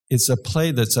it's a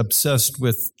play that's obsessed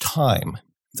with time.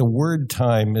 The word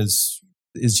time is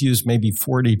used maybe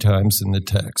 40 times in the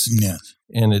text. Yes.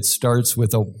 And it starts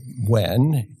with a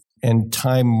when, and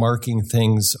time marking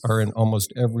things are in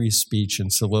almost every speech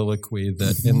and soliloquy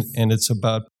that, and it's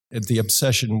about the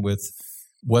obsession with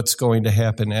what's going to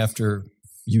happen after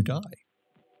you die.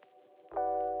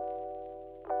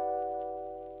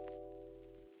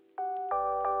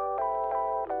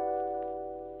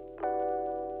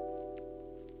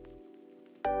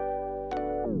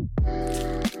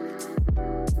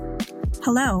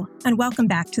 Hello, and welcome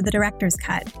back to The Director's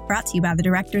Cut, brought to you by the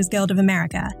Directors Guild of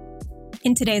America.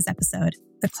 In today's episode,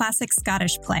 the classic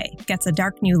Scottish play gets a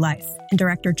dark new life in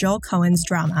director Joel Coen's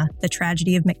drama, The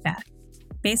Tragedy of Macbeth.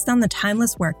 Based on the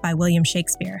timeless work by William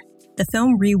Shakespeare, the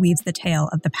film reweaves the tale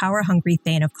of the power-hungry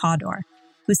Thane of Cawdor,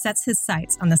 who sets his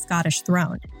sights on the Scottish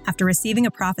throne after receiving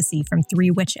a prophecy from 3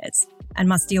 witches and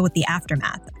must deal with the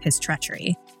aftermath of his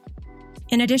treachery.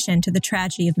 In addition to The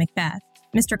Tragedy of Macbeth,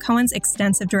 Mr. Coen's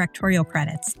extensive directorial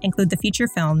credits include the feature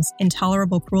films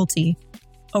Intolerable Cruelty,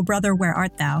 O Brother, Where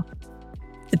Art Thou?,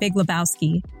 The Big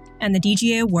Lebowski, and the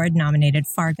DGA Award-nominated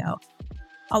Fargo.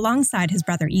 Alongside his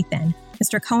brother Ethan,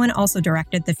 Mr. Coen also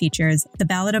directed the features The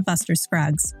Ballad of Buster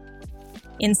Scruggs,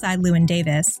 Inside Llewyn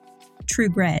Davis, True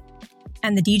Grit,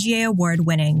 and the DGA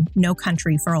Award-winning No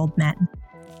Country for Old Men.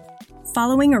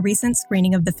 Following a recent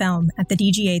screening of the film at the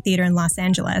DGA Theater in Los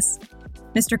Angeles,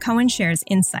 Mr. Coen shares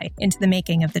insight into the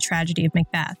making of The Tragedy of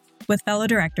Macbeth with fellow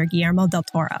director Guillermo del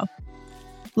Toro.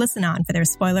 Listen on for their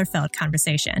spoiler-filled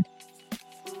conversation.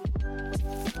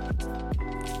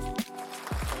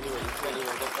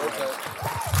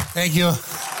 Thank you.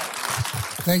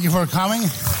 Thank you for coming.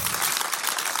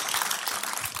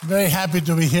 Very happy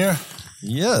to be here.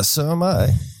 Yes, so am I.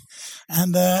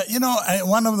 And,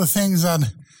 one of the things that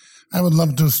I would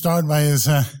love to start by is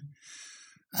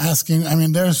asking,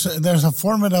 there's a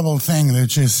formidable thing,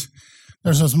 which is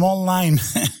there's a small line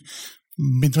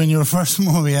between your first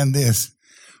movie and this,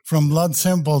 from Blood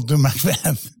Simple to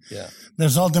Macbeth. Yeah.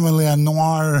 There's ultimately a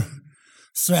noir.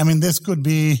 So, this could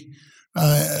be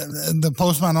the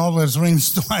postman always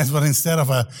rings twice, but instead of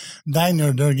a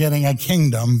diner, they're getting a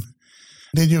kingdom.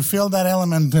 Did you feel that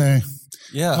element?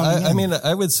 Yeah,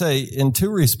 I would say in 2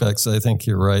 respects, I think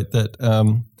you're right, that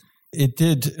it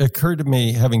did occur to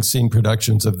me, having seen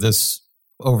productions of this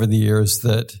over the years,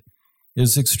 that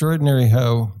it's extraordinary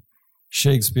how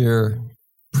Shakespeare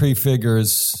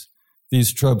prefigures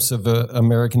these tropes of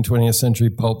American 20th century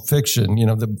pulp fiction,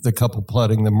 the couple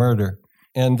plotting the murder.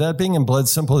 And that being in Blood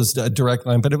Simple is a direct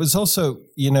line, but it was also,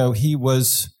 he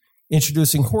was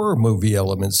introducing horror movie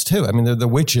elements too. They're the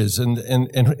witches,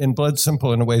 and Blood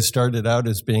Simple in a way started out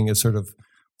as being a sort of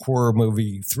horror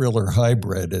movie thriller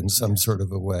hybrid in some sort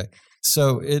of a way.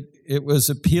 So it was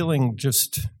appealing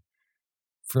just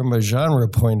from a genre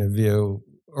point of view,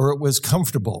 or it was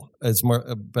comfortable, is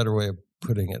a better way of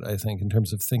putting it, I think, in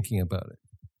terms of thinking about it.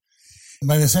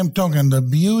 By the same token, the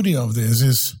beauty of this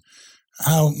is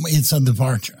how it's a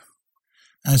departure.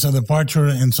 It's a departure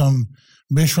in some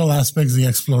visual aspects, the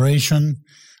exploration,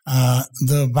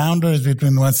 the boundaries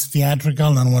between what's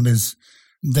theatrical and what is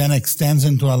then extends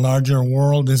into a larger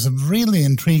world is really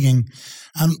intriguing.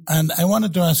 And I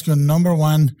wanted to ask you, number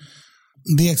one,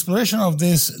 the exploration of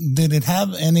this, did it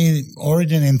have any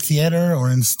origin in theater or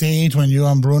in stage when you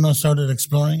and Bruno started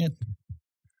exploring it?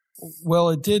 Well,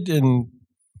 it did in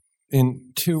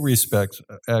 2 respects,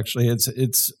 actually.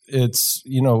 It's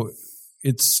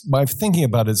my thinking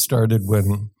about it started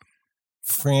when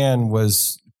Fran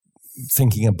was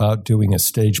thinking about doing a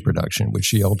stage production, which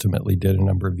she ultimately did a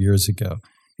number of years ago.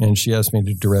 And she asked me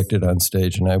to direct it on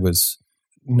stage, and I was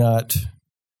not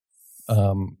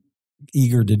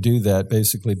eager to do that,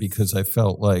 basically because I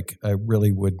felt like I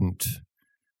really wouldn't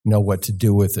know what to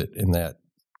do with it in that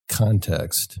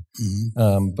context.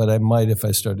 Mm-hmm. But I might if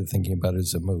I started thinking about it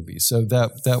as a movie. So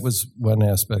that was one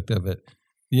aspect of it.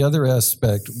 The other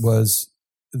aspect was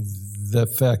the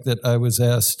fact that I was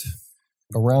asked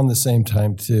around the same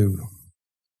time to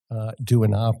do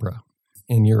an opera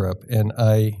in Europe, and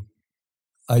I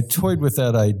toyed with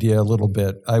that idea a little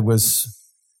bit.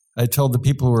 I told the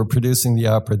people who were producing the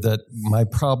opera that my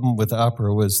problem with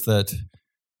opera was that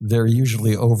they're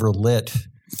usually overlit,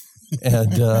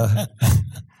 and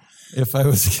if I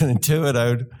was going to do it,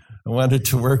 I wanted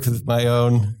to work with my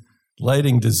own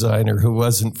lighting designer who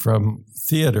wasn't from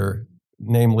theater,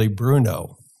 namely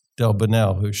Bruno Del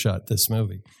Bonell, who shot this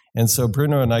movie. And so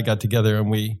Bruno and I got together and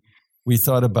we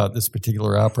thought about this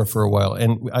particular opera for a while,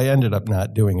 and I ended up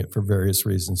not doing it for various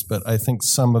reasons. But I think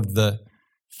some of the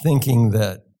thinking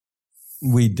that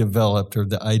we developed, or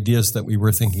the ideas that we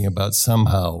were thinking about,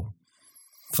 somehow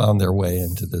found their way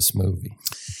into this movie.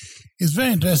 It's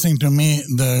very interesting to me.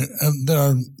 There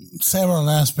are several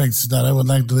aspects that I would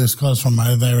like to discuss from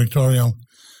my directorial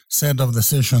set of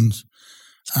decisions.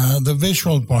 The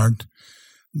visual part,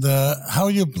 how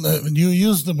you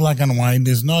use the black and white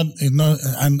is not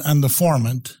and the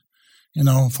format,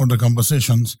 for the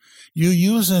compositions. You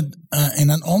use it in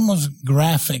an almost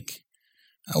graphic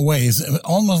ways,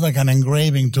 almost like an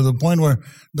engraving, to the point where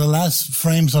the last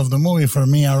frames of the movie for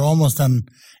me are almost an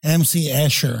M.C.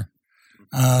 Escher.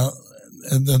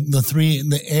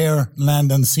 The air,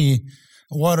 land, and sea,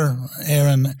 water, air,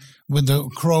 and with the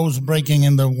crows breaking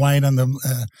in the white and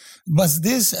was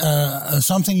this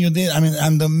something you did? I mean,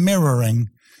 and the mirroring,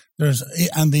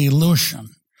 and the illusion,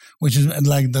 which is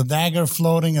like the dagger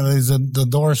floating, and there's the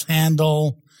door's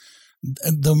handle.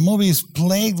 The movie is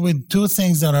plagued with two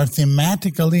things that are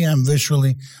thematically and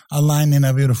visually aligned in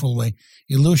a beautiful way: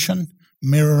 illusion,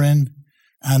 mirroring,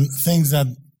 and things that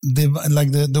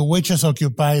the witches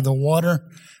occupy the water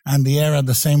and the air at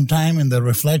the same time in the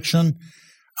reflection.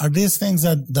 Are these things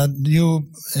that you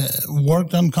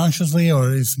worked on consciously,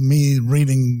 or is me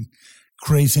reading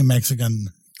crazy Mexican?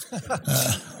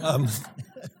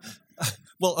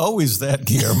 Well, always that,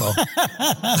 Guillermo.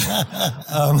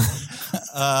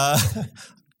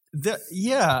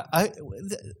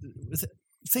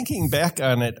 Thinking back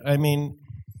on it, I mean,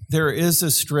 there is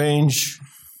a strange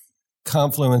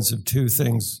confluence of two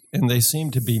things, and they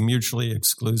seem to be mutually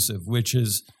exclusive, which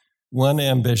is one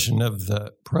ambition of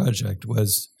the project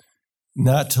was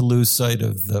not to lose sight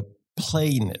of the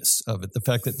playness of it, the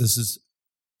fact that this is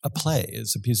a play,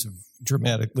 it's a piece of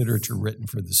dramatic literature written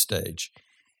for the stage.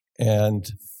 And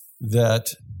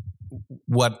that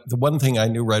the one thing I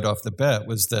knew right off the bat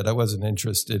was that I wasn't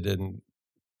interested in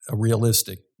a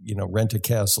realistic, rent a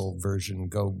castle version,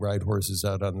 go ride horses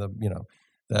out on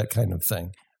that kind of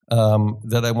thing.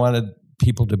 That I wanted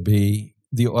people to be,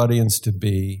 the audience to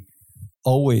be,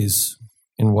 always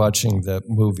in watching the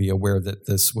movie aware that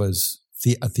this was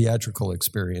a theatrical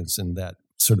experience in that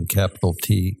sort of capital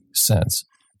T sense.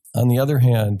 On the other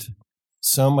hand,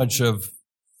 so much of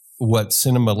what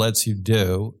cinema lets you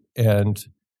do and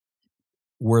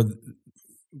were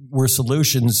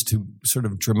solutions to sort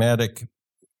of dramatic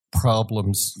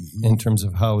problems in terms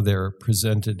of how they're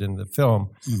presented in the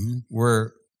film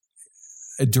were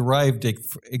derived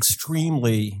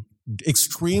extremely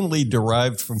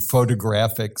derived from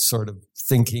photographic sort of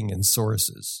thinking and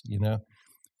sources,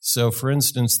 So, for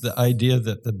instance, the idea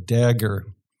that the dagger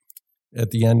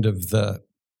at the end of the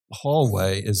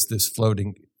hallway is this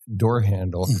floating door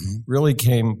handle really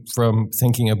came from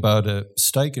thinking about a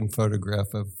Steichen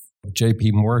photograph of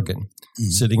J.P. Morgan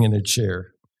sitting in a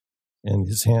chair, and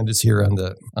his hand is here on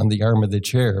the arm of the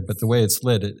chair, but the way it's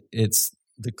lit, it's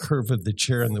the curve of the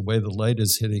chair and the way the light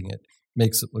is hitting it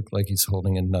makes it look like he's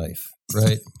holding a knife,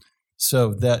 right?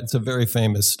 So that's a very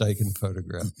famous Steichen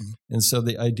photograph. And so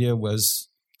the idea was,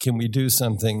 can we do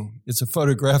something? It's a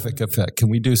photographic effect. Can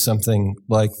we do something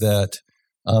like that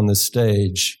on the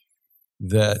stage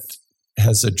that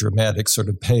has a dramatic sort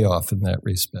of payoff in that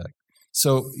respect?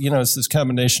 So, it's this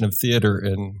combination of theater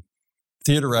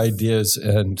ideas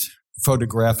and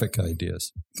photographic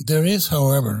ideas. There is,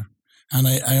 however, and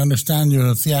I understand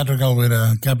you're theatrical with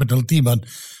a capital T, but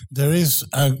there is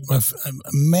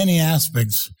many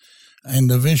aspects in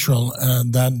the visual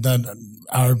that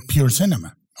are pure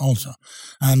cinema also.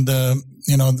 And,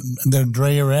 they're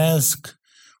Dreyer-esque,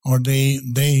 or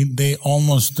they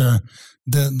almost,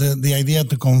 the idea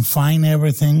to confine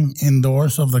everything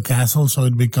indoors of the castle so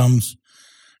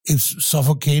it's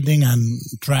suffocating and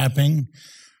trapping,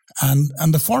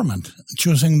 and the format,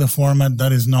 choosing the format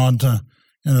that is not,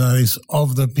 that is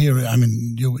of the period. I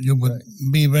mean, you would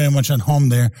be very much at home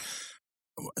there.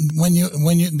 When you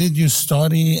did you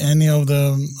study any of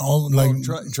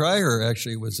Dreyer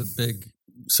actually was a big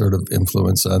sort of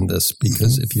influence on this,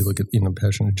 because if you look at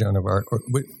Passion of Joan of Arc,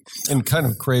 and kind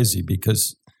of crazy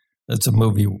because that's a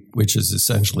movie which is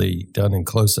essentially done in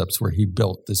close-ups where he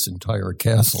built this entire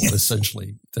castle.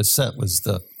 Essentially, the set was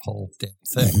the whole damn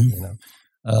thing,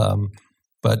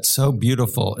 but so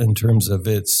beautiful in terms of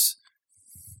its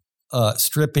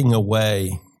stripping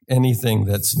away anything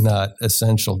that's not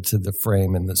essential to the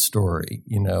frame and the story,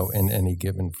 in any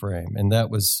given frame. And that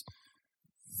was,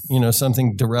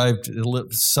 something derived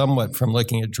somewhat from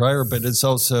looking at Dreyer, but it's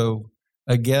also,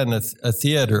 again, a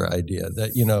theater idea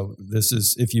that, this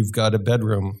is, if you've got a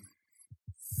bedroom,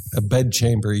 a bed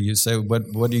chamber, you say,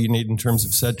 what do you need in terms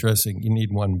of set dressing? You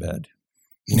need one bed.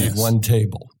 You need one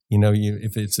table.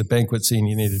 If it's a banquet scene,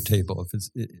 you need a table.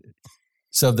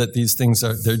 So that these things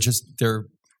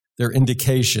they're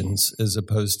indications as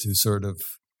opposed to sort of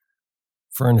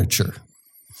furniture.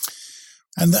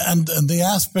 And the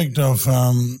aspect of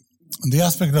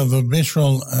the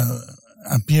visual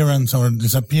appearance or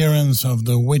disappearance of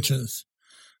the witches,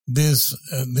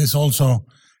 this also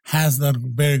has that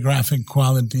very graphic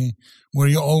quality where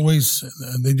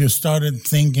that you started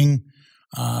thinking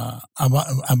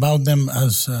about them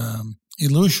as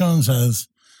illusions, as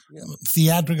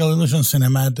theatrical illusions,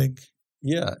 cinematic.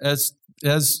 Yeah, as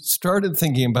started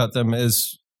thinking about them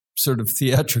as sort of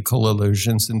theatrical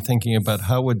illusions and thinking about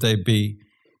how would they be,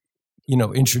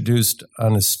 introduced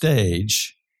on a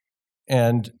stage.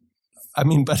 And I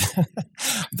mean, but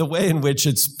the way in which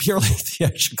it's purely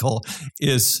theatrical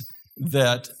is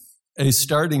that a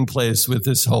starting place with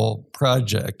this whole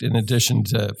project, in addition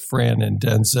to Fran and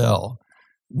Denzel,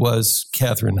 was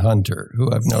Catherine Hunter,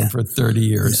 who I've known for 30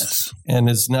 years and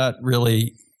is not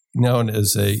really known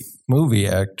as a movie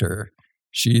actor.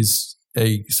 She's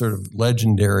a sort of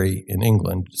legendary in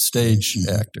England stage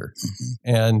actor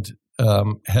and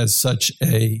has such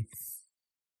a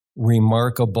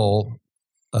remarkable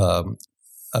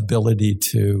ability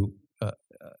to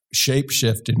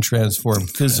shapeshift and transform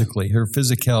physically. Her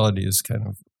physicality is kind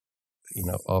of,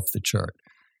 off the chart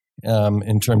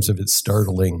in terms of its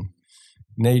startling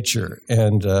nature.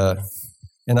 And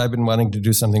I've been wanting to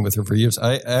do something with her for years.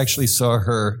 I actually saw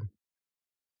her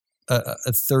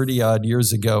 30-odd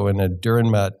years ago in a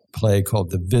Dürrenmatt play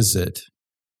called The Visit,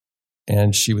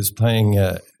 and she was playing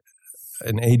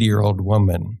an 80-year-old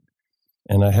woman,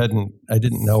 and I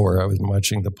didn't know her. I was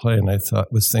watching the play, and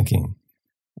was thinking,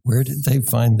 where did they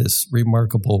find this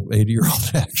remarkable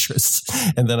 80-year-old actress?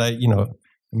 And then I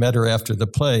met her after the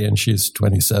play, and she's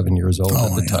 27 years old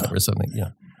at the time or something.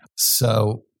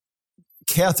 So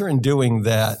Catherine doing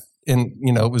that, and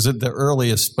it was one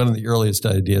of the earliest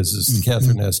ideas is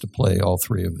Catherine has to play all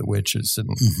three of the witches,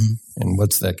 and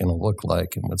what's that going to look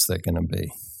like, and what's that going to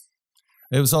be?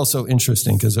 It was also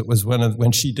interesting because it was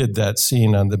when she did that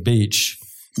scene on the beach.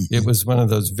 It was one of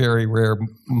those very rare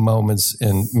moments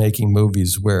in making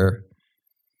movies where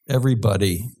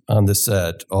everybody on the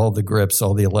set, all the grips,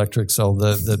 all the electrics, all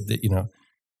the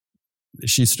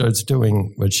she starts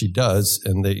doing what she does,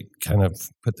 and they kind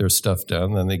of put their stuff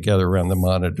down, then they gather around the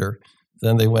monitor.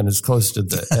 Then they went as close to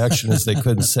the action as they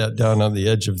could and sat down on the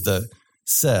edge of the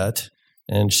set,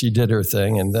 and she did her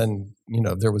thing, and then,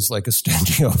 there was like a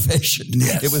standing ovation.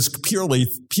 Yes. It was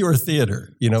pure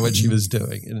theater, what she was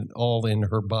doing, and all in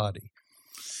her body.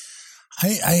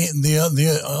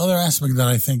 The other aspect that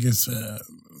I think is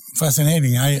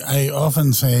fascinating, I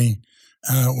often say,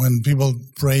 when people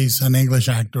praise an English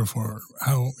actor for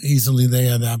how easily they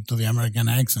adapt to the American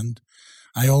accent,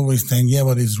 I always think,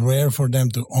 but it's rare for them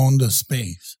to own the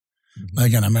space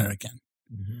like an American.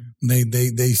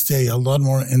 They stay a lot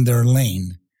more in their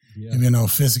lane,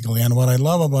 physically. And what I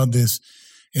love about this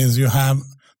is you have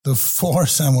the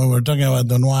force, and when we're talking about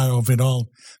the noir of it all,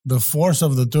 the force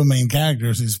of the two main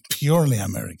characters is purely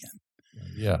American.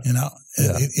 Yeah.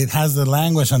 It has the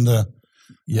language and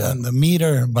the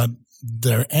meter, but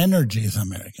their energy is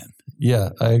American. Yeah,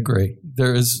 I agree.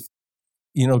 There is,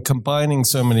 combining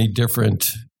so many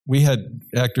different, we had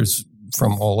actors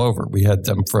from all over. We had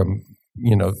them from,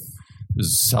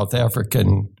 South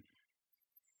African,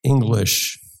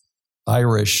 English,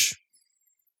 Irish,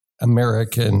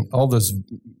 American, all those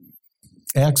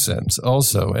accents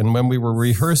also. And when we were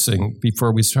rehearsing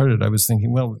before we started, I was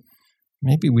thinking, well,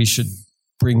 maybe we should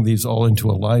bring these all into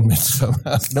alignment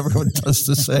somehow. Everyone does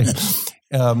the same.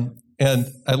 And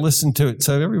I listened to it.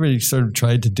 So everybody sort of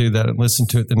tried to do that and listened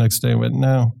to it the next day and went,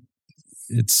 no,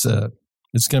 it's going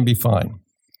to be fine.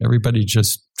 Everybody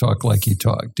just talk like you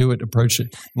talk. Do it, approach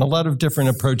it. And a lot of different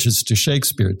approaches to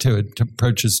Shakespeare, too,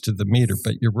 approaches to the meter.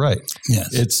 But you're right.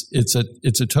 Yes.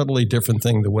 It's a totally different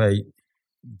thing the way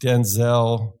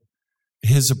Denzel,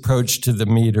 his approach to the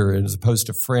meter as opposed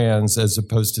to Franz, as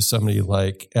opposed to somebody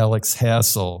like Alex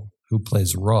Hassel, who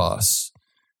plays Ross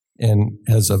and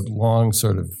has a long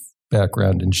sort of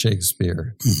background in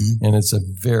Shakespeare. And it's a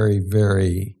very,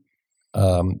 very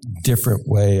different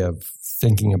way of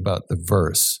thinking about the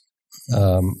verse.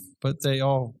 But they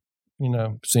all,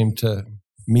 seem to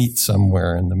meet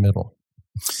somewhere in the middle.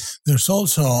 There's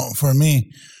also, for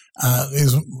me,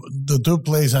 is the two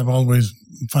plays I've always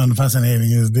found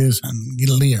fascinating is this and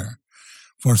Lear,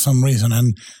 for some reason.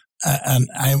 And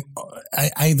I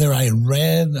either I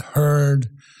read, heard,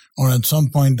 or at some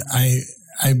point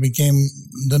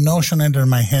the notion entered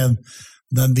my head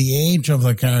that the age of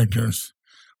the characters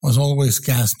was always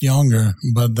cast younger,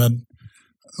 but that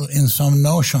in some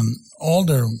notion,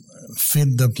 older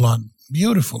fit the plot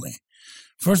beautifully.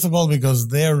 First of all, because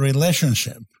their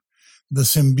relationship, the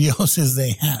symbiosis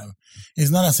they have, is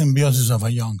not a symbiosis of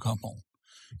a young couple.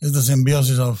 It's the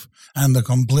symbiosis of and the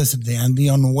complicity and the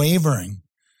unwavering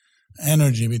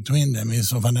energy between them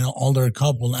is of an older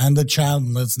couple, and the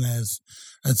childlessness,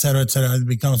 et cetera, it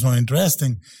becomes more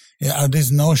interesting. Are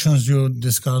these notions you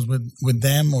discuss with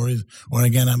them, or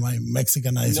again, am I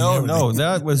Mexicanizing everything? No,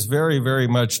 that was very, very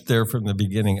much there from the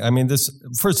beginning. I mean,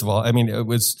 first of all,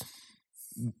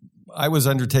 I was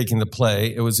undertaking the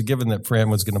play. It was a given that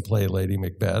Fran was going to play Lady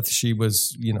Macbeth. She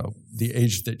was, the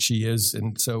age that she is,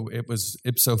 and so it was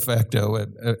ipso facto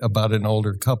about an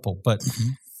older couple. But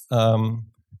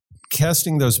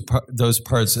casting those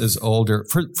parts as older,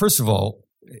 first of all,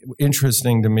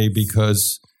 interesting to me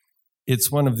because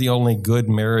it's one of the only good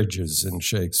marriages in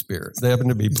Shakespeare. They happen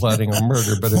to be plotting a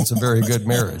murder, but it's a very good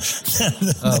marriage.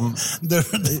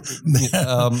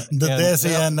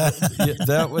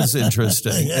 That was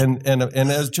interesting. And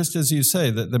just as you say,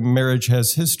 that the marriage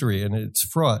has history and it's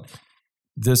fraught.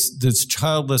 This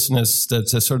childlessness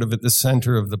that's sort of at the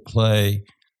center of the play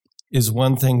is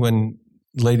one thing when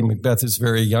Lady Macbeth is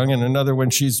very young, and another when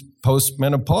she's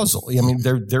postmenopausal. I mean,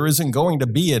 there isn't going to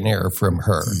be an heir from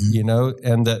her,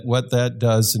 and that what that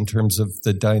does in terms of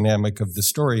the dynamic of the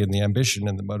story and the ambition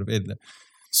and the motivation.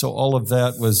 So all of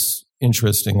that was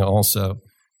interesting also.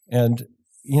 And,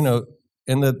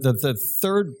 and the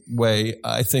third way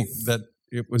I think that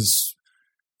was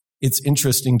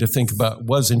interesting to think about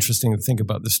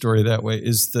the story that way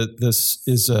is that this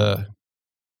is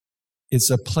it's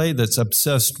a play that's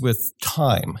obsessed with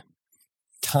time.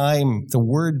 Time, the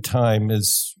word time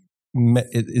is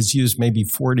used maybe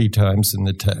 40 times in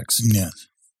the text. Yes.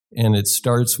 And it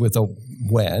starts with a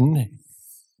when,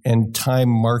 and time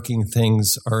marking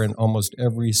things are in almost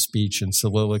every speech and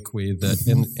soliloquy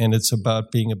and it's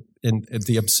about being in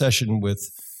the obsession with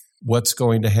what's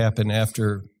going to happen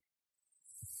after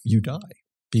you die.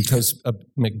 Because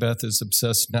Macbeth is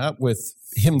obsessed not with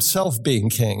himself being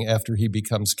king after he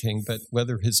becomes king, but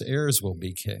whether his heirs will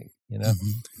be king.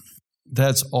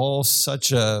 That's all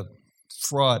such a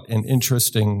fraught and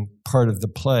interesting part of the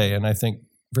play, and I think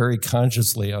very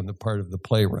consciously on the part of the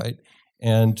playwright,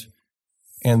 and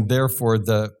therefore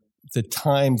the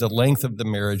time, the length of the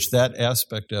marriage, that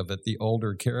aspect of it, the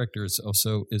older characters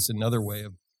also is another way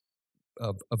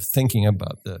of thinking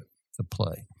about the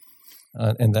play.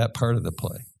 And that part of the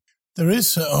play. There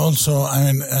is also,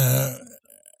 a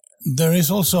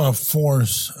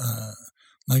force,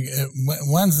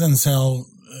 Wenzel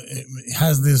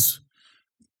has this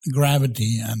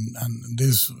gravity and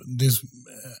this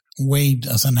weight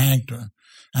as an actor,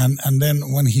 and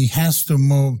then when he has to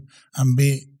move and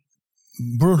be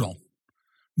brutal,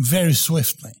 very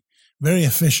swiftly, very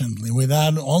efficiently,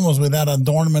 almost without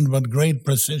adornment but great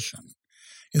precision,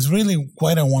 it's really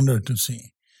quite a wonder to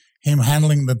see him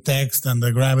handling the text and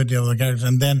the gravity of the characters.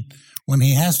 And then when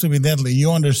he has to be deadly,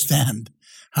 you understand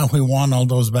how he won all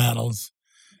those battles,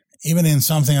 even in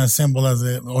something as simple as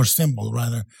the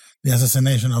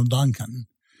assassination of Duncan.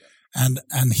 And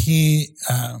he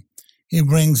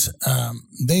brings,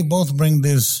 they both bring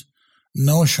this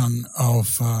notion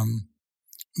of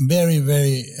very,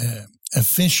 very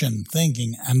efficient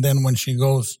thinking. And then when she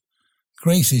goes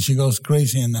crazy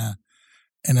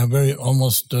in a very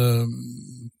almost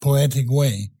poetic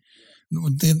way.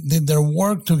 Did their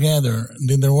work together?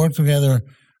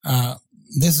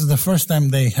 This is the first time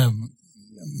they have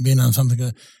been on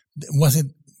something. Was it?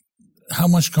 How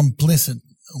much complicit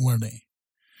were they?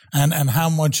 And how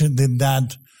much did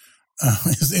that?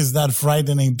 Is that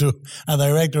frightening to a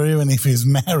director, even if he's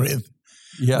married?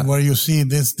 Yeah. Where you see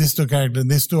these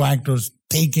two actors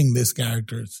taking these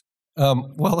characters.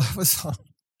 That was.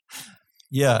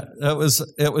 Yeah,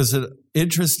 it was an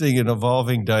interesting and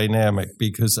evolving dynamic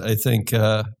because I think,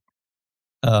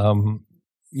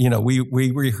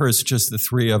 we rehearsed just the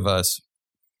three of us.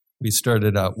 We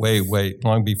started out way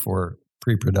long before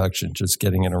pre-production, just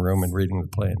getting in a room and reading the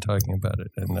play and talking about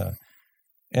it.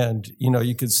 And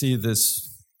you could see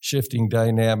this shifting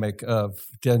dynamic of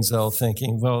Denzel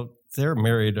thinking, well, they're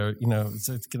married, or it's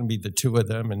going to be the two of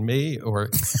them and me,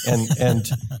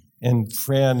 and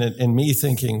Fran and me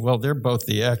thinking, well, they're both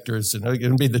the actors, and it's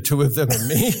going to be the two of them and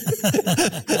me,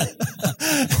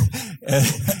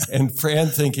 and Fran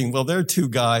thinking, well, they're two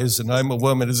guys and I'm a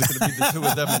woman. Is it going to be the two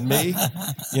of them and me?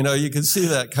 You can see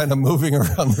that kind of moving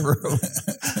around the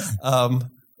room,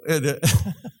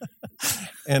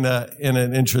 in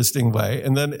an interesting way,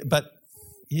 and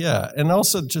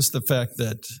also just the fact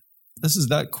that. This is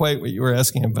not quite what you were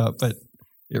asking about, but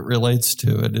it relates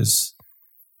to it, is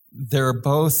they're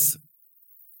both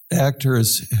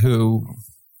actors who,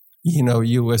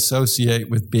 you associate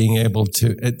with being able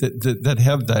to, that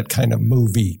have that kind of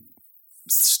movie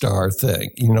star thing,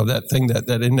 that thing,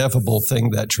 that ineffable thing,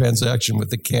 that transaction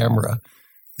with the camera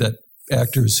that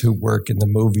actors who work in the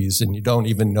movies and you don't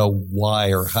even know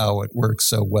why or how it works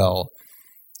so well.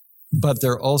 But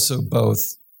they're also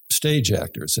both stage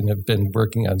actors and have been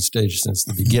working on stage since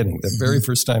the beginning. The very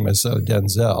first time I saw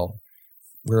Denzel,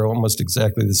 we're almost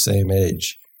exactly the same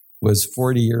age, was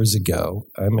 40 years ago.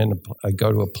 I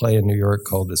go to a play in New York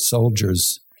called The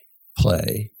Soldiers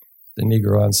Play, the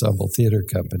Negro Ensemble Theater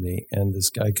Company, and this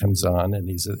guy comes on and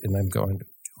I'm going,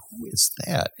 who is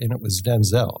that? And it was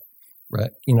Denzel,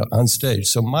 right? On stage.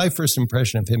 So my first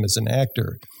impression of him as an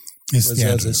actor was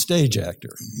as a stage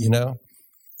actor,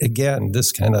 Again,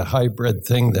 this kind of hybrid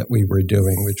thing that we were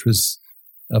doing, which was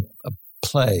a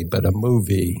play, but a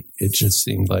movie, it just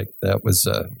seemed like that was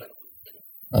a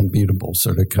unbeatable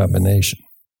sort of combination.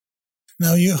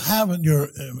 Now, you have your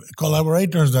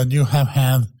collaborators that you have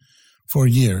had for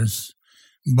years,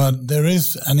 but there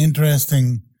is an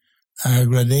interesting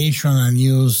gradation and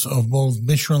use of both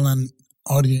visual and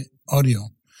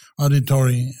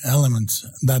auditory elements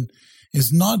that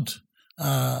is not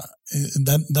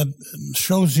that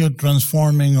shows you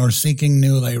transforming or seeking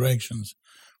new directions.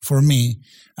 For me,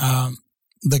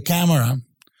 the camera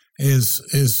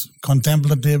is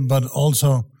contemplative, but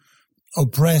also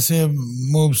oppressive,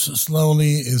 moves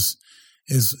slowly, is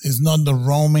not the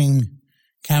roaming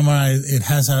camera. It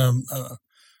has a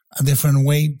different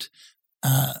weight.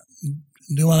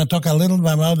 Do you want to talk a little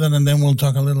bit about that, and then we'll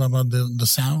talk a little about the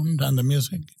sound and the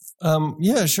music?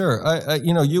 Yeah, sure.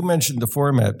 You mentioned the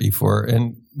format before,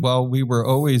 and while we were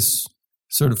always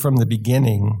sort of from the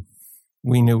beginning,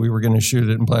 we knew we were going to shoot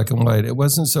it in black and white. It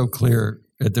wasn't so clear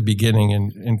at the beginning,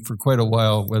 and for quite a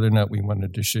while, whether or not we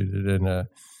wanted to shoot it in a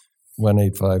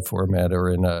 1:8:5 format or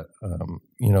in a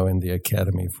in the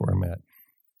Academy format.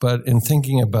 But in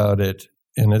thinking about it,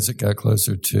 and as it got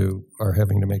closer to our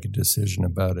having to make a decision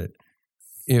about it,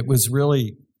 it was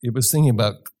thinking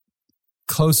about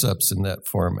close-ups in that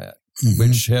format,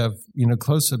 which have,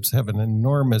 close-ups have an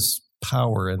enormous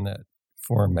power in that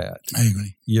format. I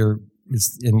agree.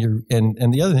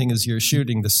 And the other thing is you're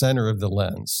shooting the center of the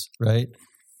lens, right?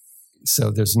 So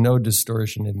there's no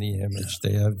distortion in the image. Yeah.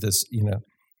 They have this,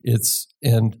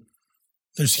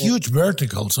 there's huge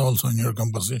verticals also in your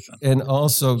composition. And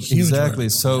also, huge exactly.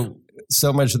 So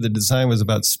much of the design was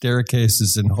about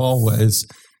staircases and hallways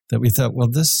that we thought, well,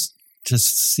 this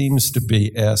just seems to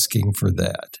be asking for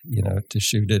that, to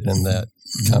shoot it in that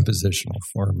compositional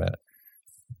format.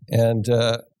 And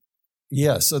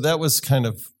so that was kind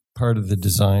of part of the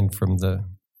design from the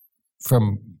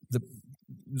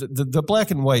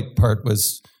black and white part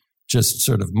was just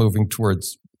sort of moving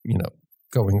towards,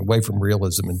 going away from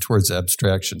realism and towards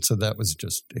abstraction. So that was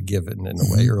just a given in a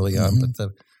way early on, but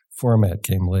the format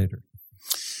came later.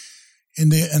 In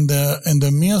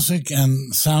the music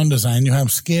and sound design, you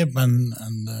have Skip but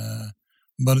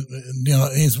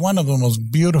it's one of the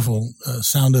most beautiful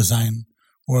sound design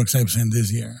works I've seen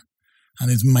this year,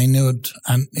 and it's minute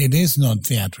and it is not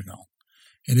theatrical.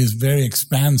 It is very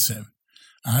expansive.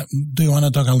 Do you want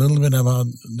to talk a little bit about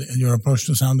your approach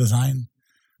to sound design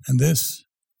and this?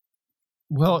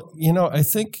 Well, I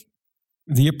think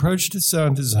the approach to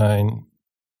sound design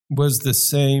was the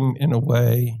same in a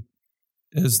way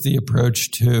as the approach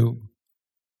to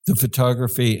the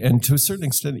photography, and to a certain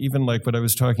extent, even like what I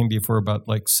was talking before about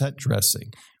like set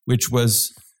dressing, which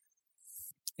was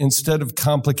instead of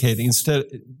complicating,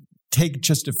 take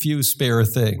just a few spare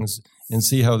things and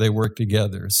see how they work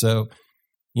together. So,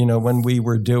 when we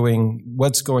were doing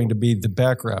what's going to be the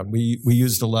background, we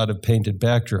used a lot of painted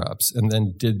backdrops and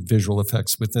then did visual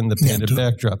effects within the painted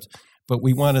backdrops. But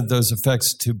we wanted those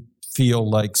effects to feel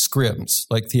like scrims,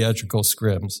 like theatrical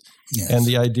scrims. Yes. And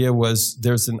the idea was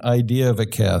there's an idea of a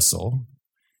castle,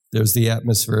 there's the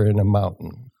atmosphere in a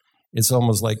mountain. It's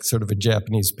almost like sort of a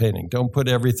Japanese painting. Don't put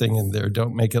everything in there.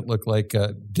 Don't make it look like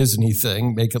a Disney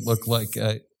thing. Make it look like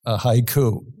a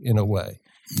haiku in a way.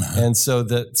 Uh-huh. And so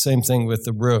that same thing with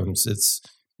the rooms.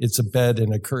 It's a bed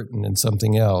and a curtain and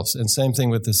something else. And same thing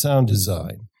with the sound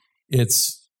design.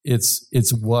 It's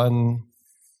one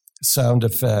sound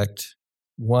effect,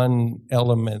 one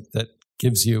element that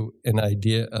gives you an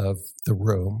idea of the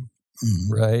room,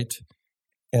 right?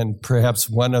 And perhaps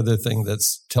one other thing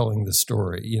that's telling the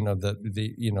story. The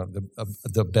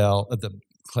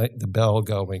bell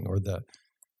going, or the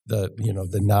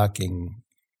knocking,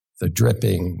 the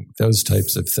dripping, those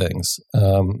types of things.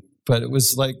 But it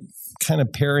was like kind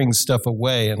of paring stuff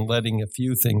away and letting a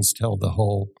few things tell the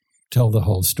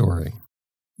whole story.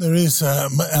 There is,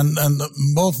 and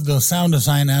both the sound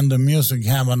design and the music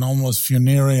have an almost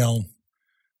funereal.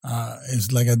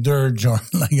 It's like a dirge, or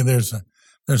like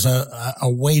there's a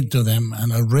weight to them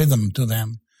and a rhythm to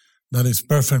them that is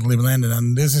perfectly blended.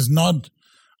 And this is not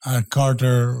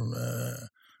Carter,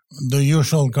 the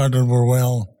usual Carter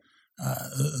Burwell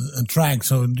track.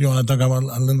 So do you want to talk about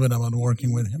a little bit about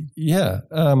working with him? Yeah.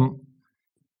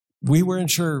 We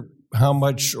weren't sure how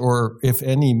much or if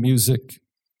any music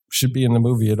should be in the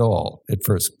movie at all at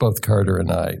first, both Carter and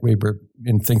I. We were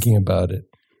in thinking about it.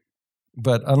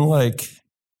 But unlike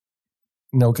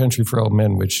No Country for Old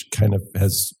Men, which kind of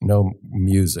has no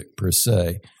music per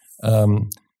se,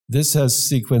 this has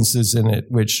sequences in it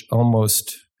which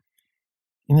almost,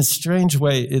 in a strange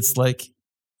way, it's like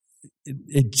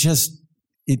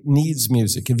it needs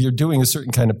music. If you're doing a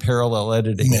certain kind of parallel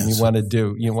editing and you want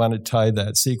to tie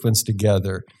that sequence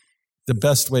together, the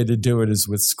best way to do it is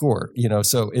with score.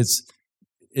 So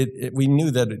we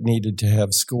knew that it needed to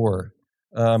have score.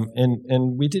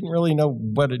 And we didn't really know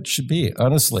what it should be,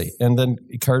 honestly. And then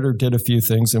Carter did a few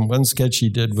things, and one sketch he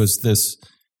did was this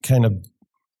kind of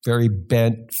very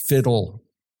bent fiddle,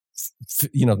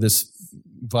 this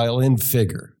violin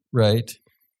figure, right?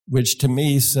 Which to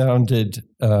me sounded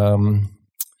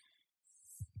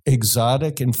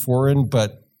exotic and foreign,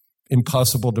 but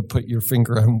impossible to put your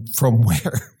finger on from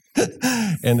where.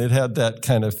 And it had that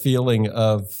kind of feeling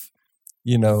of,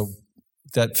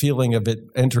 that feeling of it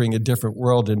entering a different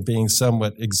world and being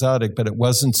somewhat exotic, but it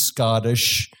wasn't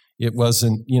Scottish. It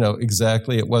wasn't,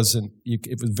 exactly. It wasn't,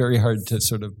 it was very hard to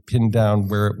sort of pin down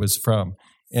where it was from.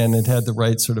 And it had the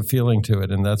right sort of feeling to it.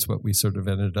 And that's what we sort of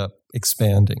ended up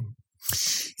expanding.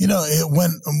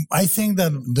 When I think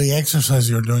that the exercise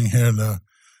you're doing here,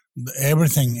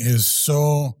 everything is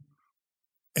so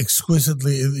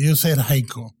exquisitely, you said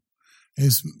haiku,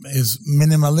 is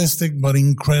minimalistic but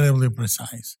incredibly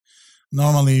precise.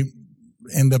 Normally,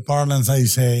 in the parlance, I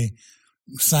say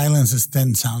silence is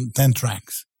 10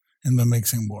 tracks in the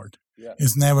mixing board. Yeah.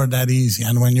 It's never that easy.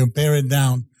 And when you pare it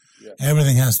down,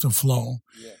 everything has to flow,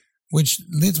 which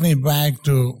leads me back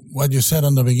to what you said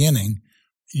on the beginning.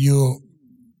 You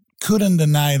couldn't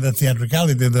deny the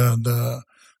theatricality, the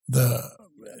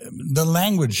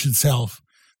language itself.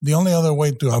 The only other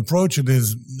way to approach it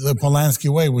is the Polanski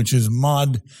way, which is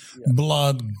mud,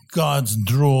 blood, God's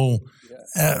drool,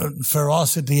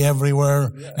 ferocity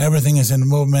everywhere. Everything is in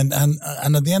movement. And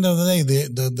at the end of the day,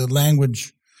 the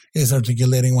language is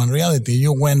articulating one reality.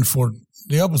 You went for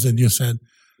the opposite. You said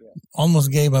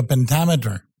almost gave a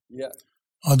pentameter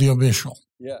audiovisual.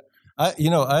 Yeah.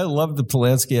 I love the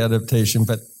Polanski adaptation,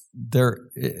 but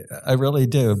I really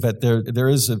do. But there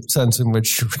is a sense in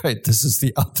which you're right. This is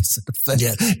the opposite of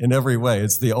that in every way.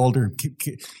 It's the older,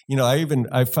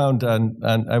 I found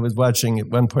I was watching at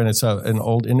one point, I saw an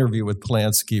old interview with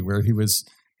Polanski where he was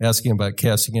asking about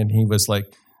casting, and he was like,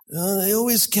 they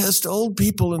always cast old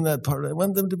people in that part. I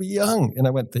want them to be young. And I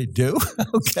went, they do?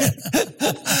 Okay.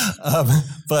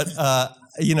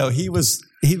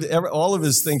 All of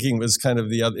his thinking was kind of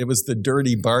it was the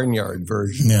dirty barnyard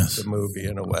version of the movie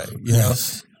in a way, you know?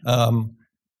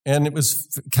 And it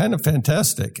was kind of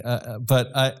fantastic. But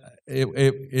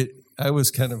I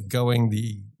was kind of going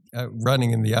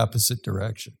running in the opposite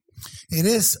direction. It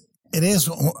is it's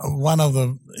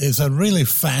a really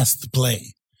fast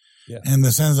play. Yeah. In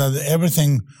the sense that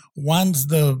everything, once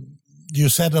you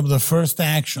set up the first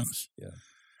actions,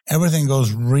 everything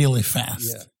goes really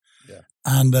fast. Yeah.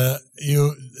 And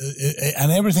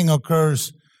and everything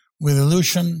occurs with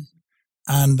illusion,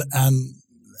 and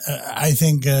I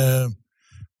think the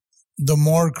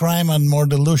more crime and more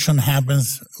delusion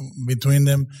happens between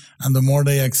them, and the more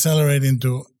they accelerate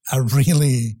into a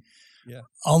really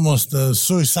almost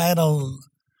suicidal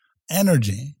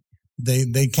energy.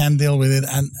 They can't deal with it,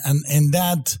 and in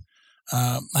that,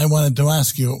 I wanted to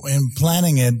ask you, in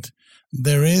planning it,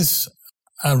 there is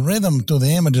a rhythm to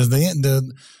the images.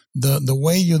 The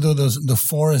way you do the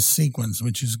forest sequence,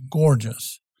 which is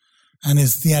gorgeous, and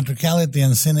it's theatricality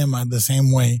and cinema the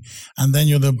same way, and then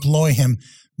you deploy him.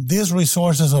 These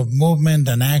resources of movement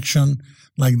and action,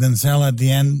 like Denzel at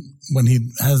the end when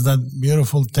he has that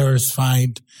beautiful terrace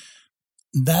fight,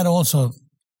 that also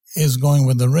is going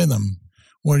with the rhythm.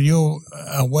 Were you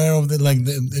aware of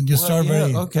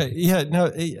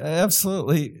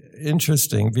absolutely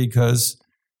interesting, because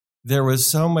there was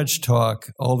so much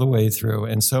talk all the way through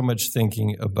and so much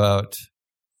thinking about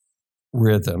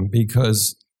rhythm,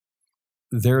 because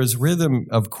there is rhythm,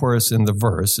 of course, in the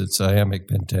verse. It's iambic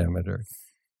pentameter.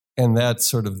 And that's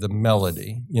sort of the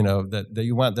melody, that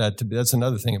you want that to be. That's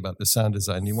another thing about the sound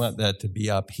design. You want that to be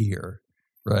up here.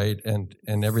 Right. And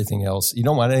everything else, you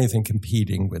don't want anything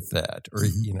competing with that, or,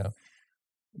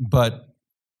 but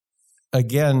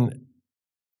again,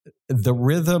 the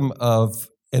rhythm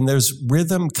and there's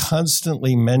rhythm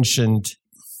constantly mentioned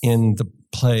in the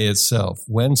play itself.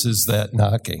 Whence is that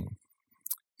knocking?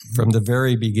 from the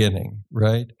very beginning,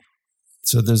 right?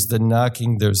 So there's the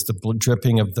knocking, there's the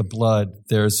dripping of the blood.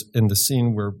 There's in the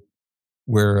scene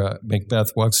where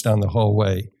Macbeth walks down the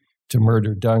hallway to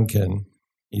murder Duncan.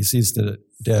 He sees the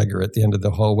dagger at the end of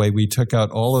the hallway. We took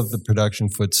out all of the production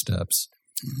footsteps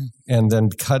and then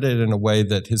cut it in a way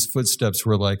that his footsteps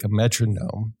were like a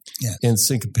metronome in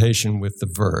syncopation with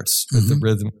the verse, with the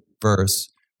rhythm verse,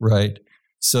 right?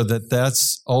 So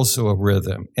that's also a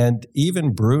rhythm. And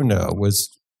even Bruno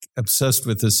was obsessed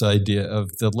with this idea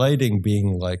of the lighting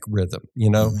being like rhythm,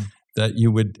 that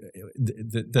you would,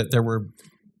 that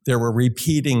there were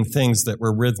repeating things that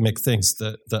were rhythmic things.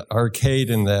 The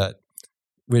arcade in that,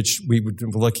 which we would be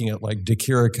looking at like De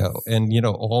Chirico, and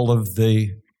all of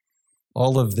the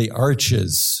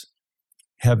arches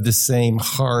have the same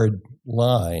hard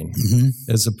line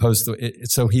as opposed to it.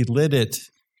 So he lit it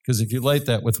because if you light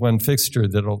that with one fixture,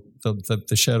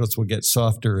 the shadows will get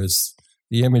softer as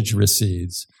the image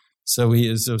recedes. So he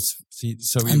is. The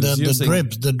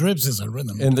drips is a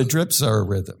rhythm, and the drips are a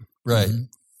rhythm, right?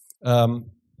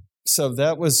 So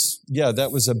that was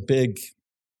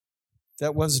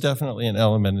that was definitely an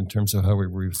element in terms of how we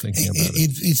were thinking about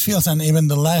it. It feels, and even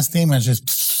the last image is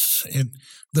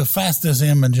the fastest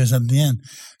images at the end.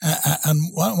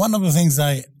 And one of the things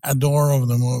I adore of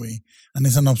the movie, and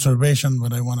it's an observation,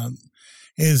 but I want to,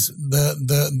 is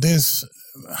this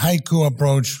haiku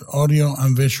approach, audio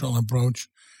and visual approach,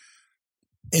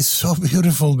 is so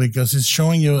beautiful because it's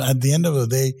showing you at the end of the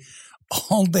day,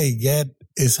 all they get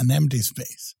is an empty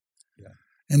space. Yeah.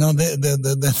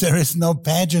 There is no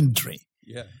pageantry.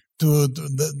 Yeah. To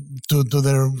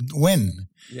their win.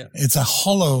 Yeah. It's a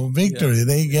hollow victory. Yeah.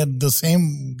 They get the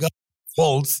same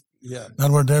goals that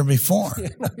were there before. Yeah,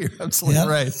 no, you're absolutely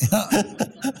right. Yeah.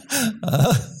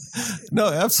 No,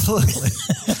 absolutely.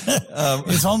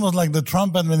 It's almost like the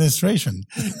Trump administration.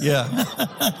 Yeah.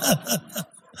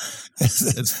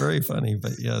 It's very funny,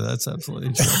 but yeah, that's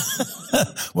absolutely true.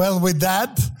 Well, with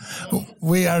that,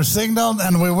 we are signaled,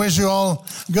 and we wish you all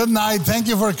good night. Thank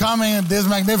you for coming to this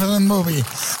magnificent movie.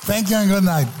 Thank you and good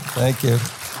night. Thank you.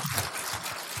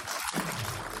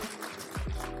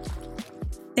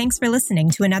 Thanks for listening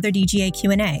to another DGA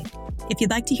Q&A. If you'd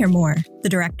like to hear more, The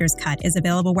Director's Cut is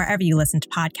available wherever you listen to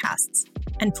podcasts.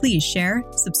 And please share,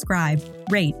 subscribe,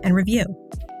 rate, and review.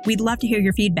 We'd love to hear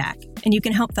your feedback, and you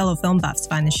can help fellow film buffs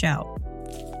find the show.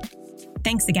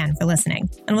 Thanks again for listening,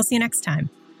 and we'll see you next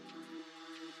time.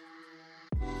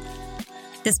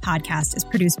 This podcast is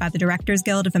produced by the Directors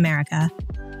Guild of America